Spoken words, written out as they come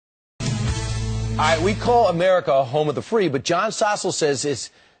All right, we call America a home of the free, but John Stossel says it's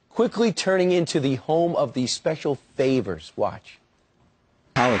quickly turning into the home of the special favors. Watch.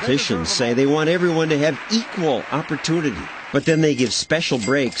 Politicians say they want everyone to have equal opportunity, but then they give special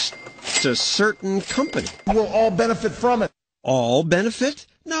breaks to certain companies. We'll all benefit from it. All benefit?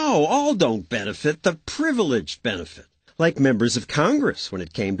 No, all don't benefit. The privileged benefit, like members of Congress when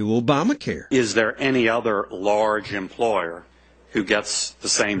it came to Obamacare. Is there any other large employer who gets the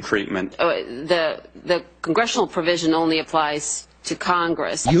same treatment? The congressional provision only applies to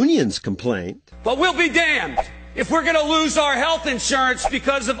Congress. Unions complain. But we'll be damned if we're going to lose our health insurance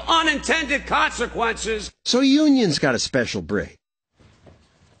because of unintended consequences. So unions got a special break.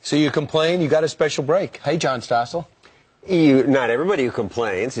 So you complain, you got a special break. Hey, John Stossel. Not everybody who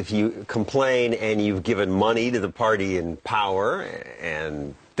complains. If you complain and you've given money to the party in power,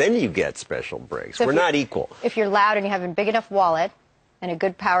 and then you get special breaks. So we're not equal. If you're loud and you have a big enough wallet and a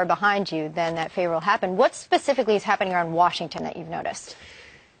good power behind you, then that favor will happen. What specifically is happening around Washington that you've noticed?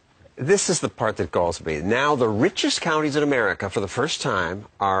 This is the part that galls me. Now the richest counties in America, for the first time,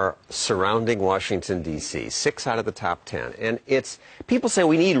 are surrounding Washington, D.C., 6 out of the top 10. And people say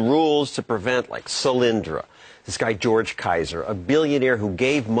we need rules to prevent, like, Solyndra. This guy, George Kaiser, a billionaire who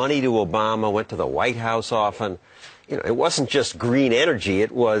gave money to Obama, went to the White House often. You know, it wasn't just green energy,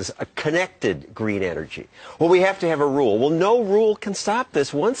 it was a connected green energy. Well, we have to have a rule. Well, no rule can stop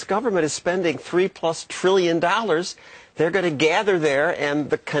this. Once government is spending $3+ trillion, they're going to gather there and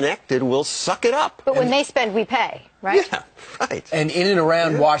the connected will suck it up. But when they spend, we pay, right? Yeah, right. And in and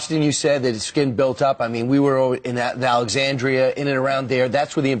around Washington, you said that it's getting built up. I mean, we were over in Alexandria, in and around there.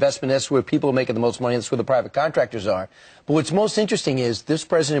 That's where the investment is, where people are making the most money. That's where the private contractors are. But what's most interesting is this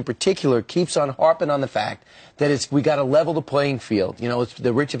president in particular keeps on harping on the fact that we got to level the playing field. You know,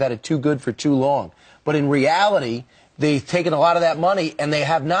 the rich have had it too good for too long. But in reality, they've taken a lot of that money and they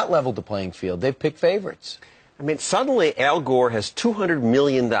have not leveled the playing field. They've picked favorites. I mean, suddenly Al Gore has $200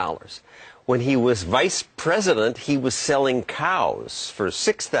 million. When he was vice president, he was selling cows for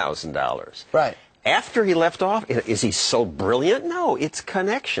 $6,000. Right. After he left off, is he so brilliant? No, it's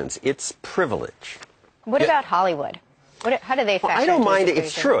connections. It's privilege. What about Hollywood? How do they factor I don't into mind this it.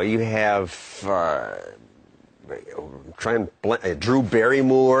 It's equation? true. You have Drew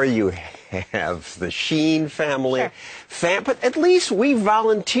Barrymore. You have the Sheen family. Sure. But at least we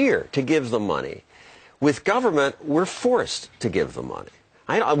volunteer to give the money. With government, we're forced to give the money.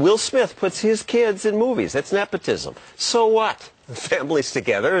 Will Smith puts his kids in movies. That's nepotism. So what? The family's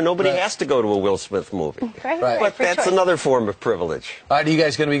together, and nobody has to go to a Will Smith movie. Right. But that's another form of privilege. All right, are you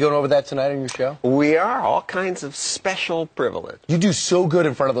guys going to be going over that tonight on your show? We are. All kinds of special privilege. You do so good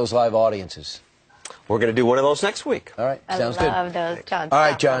in front of those live audiences. We're going to do one of those next week. All right, sounds good. I love those, John. All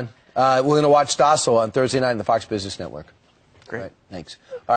right, John. We're going to watch Stossel on Thursday night on the Fox Business Network. Great. All right, thanks.